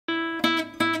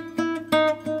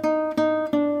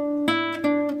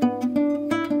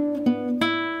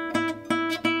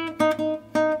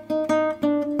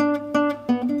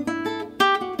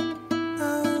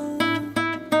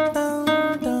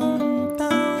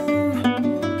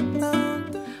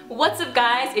What's up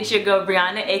guys, it's your girl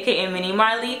Brianna aka Mini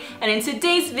Marley, and in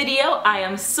today's video I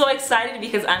am so excited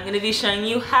because I'm going to be showing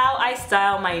you how I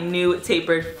style my new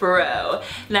tapered fro.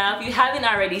 Now if you haven't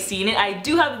already seen it, I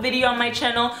do have a video on my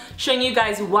channel showing you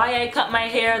guys why I cut my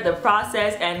hair, the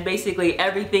process, and basically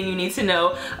everything you need to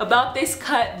know about this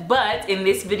cut, but in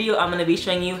this video I'm going to be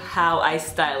showing you how I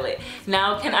style it.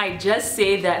 Now can I just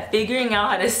say that figuring out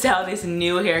how to style this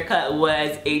new haircut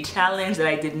was a challenge that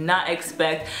I did not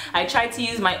expect. I tried to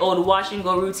use my old wash and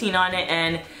go routine on it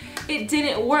and it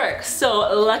didn't work. So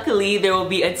luckily there will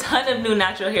be a ton of new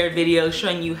natural hair videos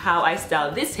showing you how I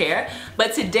style this hair,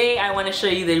 but today I want to show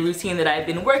you the routine that I've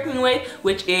been working with,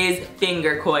 which is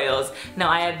finger coils. Now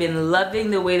I have been loving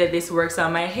the way that this works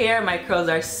on my hair. My curls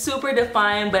are super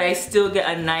defined, but I still get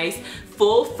a nice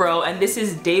full fro, and this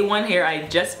is day one hair. I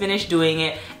just finished doing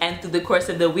it, and through the course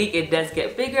of the week it does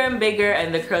get bigger and bigger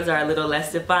and the curls are a little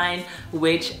less defined,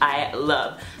 which I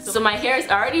love. So my hair is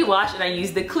already washed and I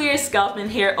use the Clear Scalp and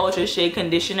Hair Ultra Shea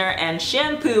Conditioner and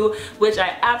shampoo, which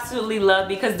I absolutely love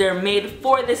because they're made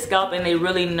for the scalp and they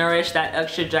really nourish that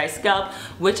extra dry scalp,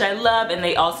 which I love, and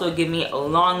they also give me a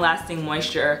long-lasting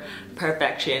moisture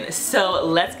perfection. So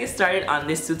let's get started on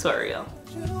this tutorial.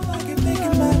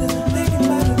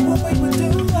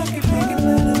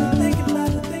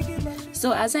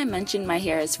 So as I mentioned, my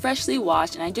hair is freshly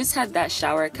washed and I just had that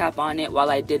shower cap on it while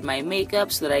I did my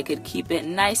makeup so that I could keep it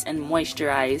nice and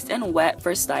moisturized and wet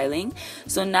for styling.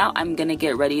 So now I'm gonna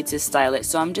get ready to style it.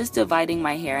 So I'm just dividing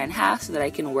my hair in half so that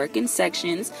I can work in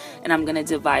sections, and I'm gonna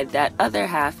divide that other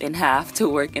half in half to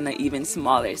work in an even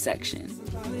smaller section.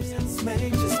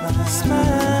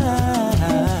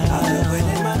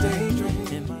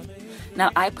 Now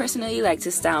I personally like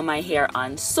to style my hair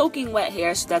on soaking wet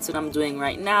hair, so that's what I'm doing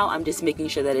right now. I'm just making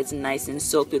sure that it's nice and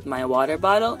soaked with my water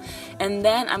bottle, and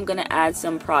then I'm gonna add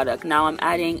some product. Now I'm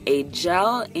adding a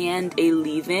gel and a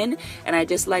leave-in, and I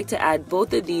just like to add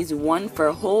both of these, one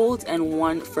for hold and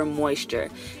one for moisture.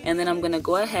 And then I'm gonna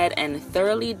go ahead and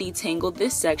thoroughly detangle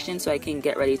this section so I can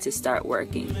get ready to start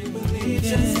working.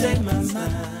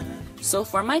 So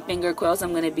for my finger coils, I'm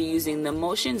going to be using the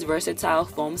Motions Versatile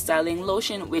Foam Styling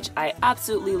Lotion, which I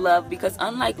absolutely love because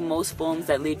unlike most foams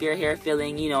that leave your hair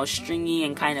feeling, you know, stringy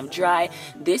and kind of dry,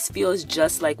 this feels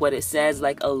just like what it says,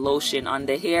 like a lotion on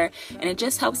the hair, and it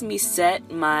just helps me set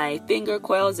my finger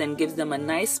coils and gives them a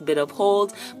nice bit of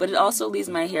hold, but it also leaves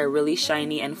my hair really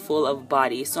shiny and full of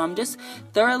body. So I'm just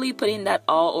thoroughly putting that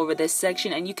all over this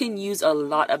section, and you can use a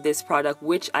lot of this product,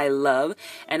 which I love,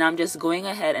 and I'm just going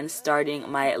ahead and starting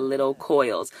my little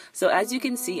coils. So as you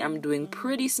can see, I'm doing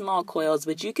pretty small coils,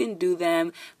 but you can do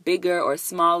them bigger or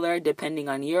smaller depending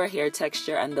on your hair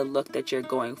texture and the look that you're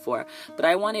going for. But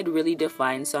I want it really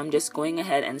defined, so I'm just going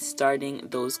ahead and starting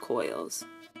those coils.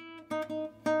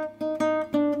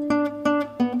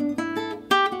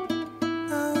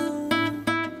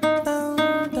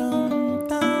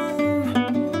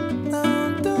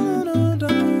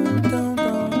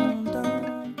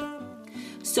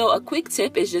 So a quick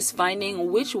tip is just finding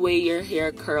which way your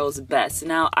hair curls best.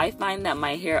 Now I find that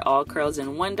my hair all curls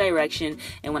in one direction,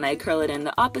 and when I curl it in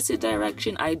the opposite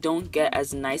direction I don't get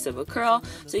as nice of a curl.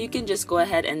 So you can just go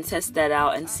ahead and test that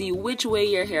out and see which way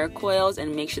your hair coils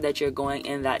and make sure that you're going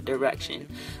in that direction.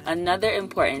 Another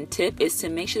important tip is to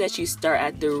make sure that you start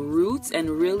at the roots and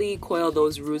really coil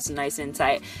those roots nice and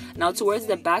tight. Now towards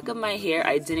the back of my hair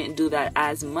I didn't do that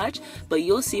as much, but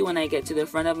you'll see when I get to the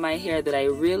front of my hair that I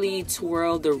really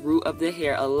twirl the root of the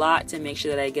hair a lot to make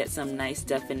sure that I get some nice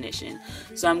definition.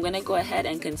 So I'm going to go ahead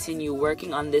and continue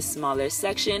working on this smaller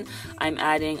section. I'm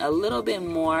adding a little bit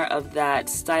more of that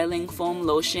styling foam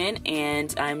lotion,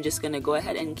 and I'm just going to go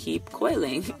ahead and keep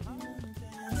coiling.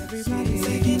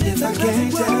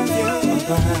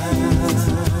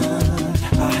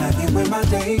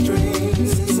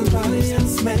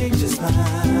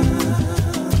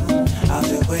 I'll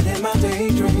do it in my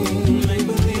daydream. Make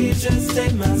believe, just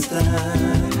take my style.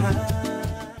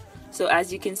 So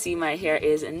as you can see, my hair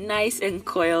is nice and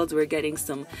coiled. We're getting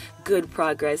some good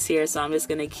progress here, so I'm just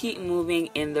gonna keep moving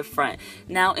in the front.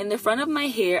 Now in the front of my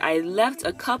hair, I left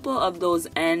a couple of those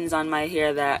ends on my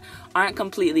hair that aren't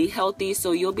completely healthy,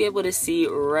 so you'll be able to see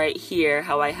right here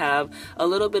how I have a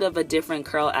little bit of a different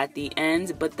curl at the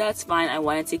end, but that's fine. I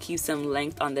wanted to keep some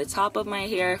length on the top of my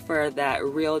hair for that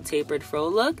real tapered fro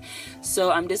look.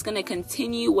 So I'm just gonna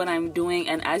continue what I'm doing,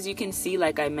 and as you can see,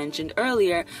 like I mentioned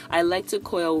earlier, I like to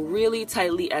coil really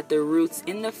tightly at the roots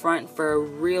in the front for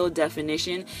real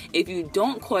definition. If you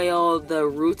don't coil the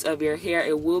roots of your hair,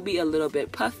 it will be a little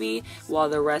bit puffy while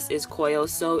the rest is coiled,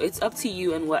 so it's up to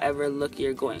you and whatever look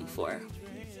you're going for.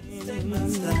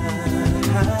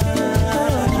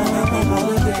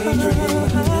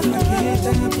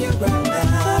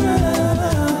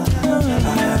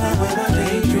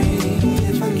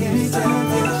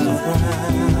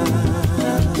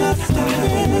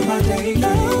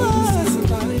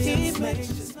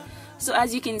 so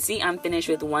as you can see, I'm finished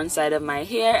with one side of my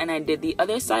hair, and I did the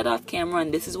other side off camera,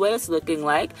 and this is what it's looking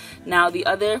like. Now the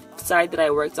other side that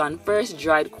I worked on first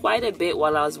dried quite a bit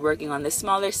while I was working on the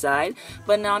smaller side,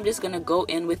 but now I'm just gonna go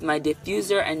in with my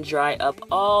diffuser and dry up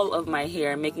all of my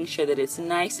hair, making sure that it's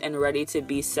nice and ready to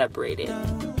be separated.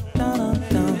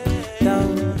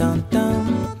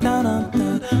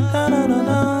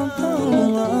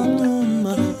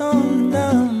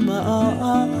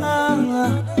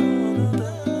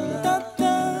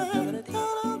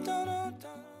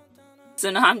 So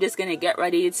now I'm just gonna get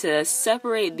ready to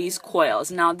separate these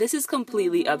coils. Now this is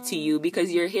completely up to you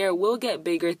because your hair will get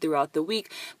bigger throughout the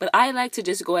week, but I like to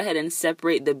just go ahead and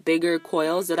separate the bigger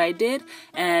coils that I did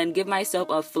and give myself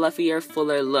a fluffier,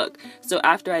 fuller look. So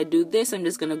after I do this, I'm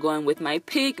just gonna go in with my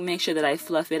pick, make sure that I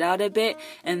fluff it out a bit,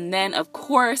 and then of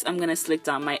course I'm gonna slick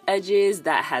down my edges.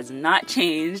 That has not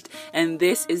changed, and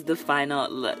this is the final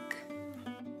look.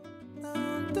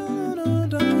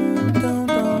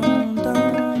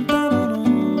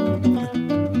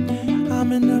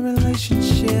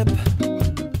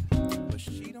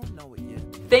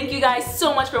 Thank you guys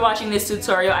so much for watching this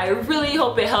tutorial. I really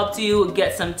hope it helped you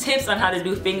get some tips on how to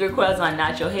do finger coils on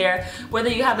natural hair, whether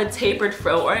you have a tapered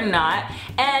fro or not.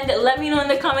 And let me know in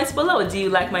the comments below, do you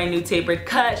like my new tapered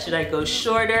cut? Should I go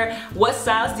shorter? What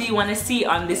styles do you want to see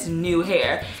on this new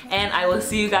hair? And I will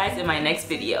see you guys in my next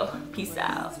video. Peace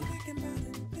out.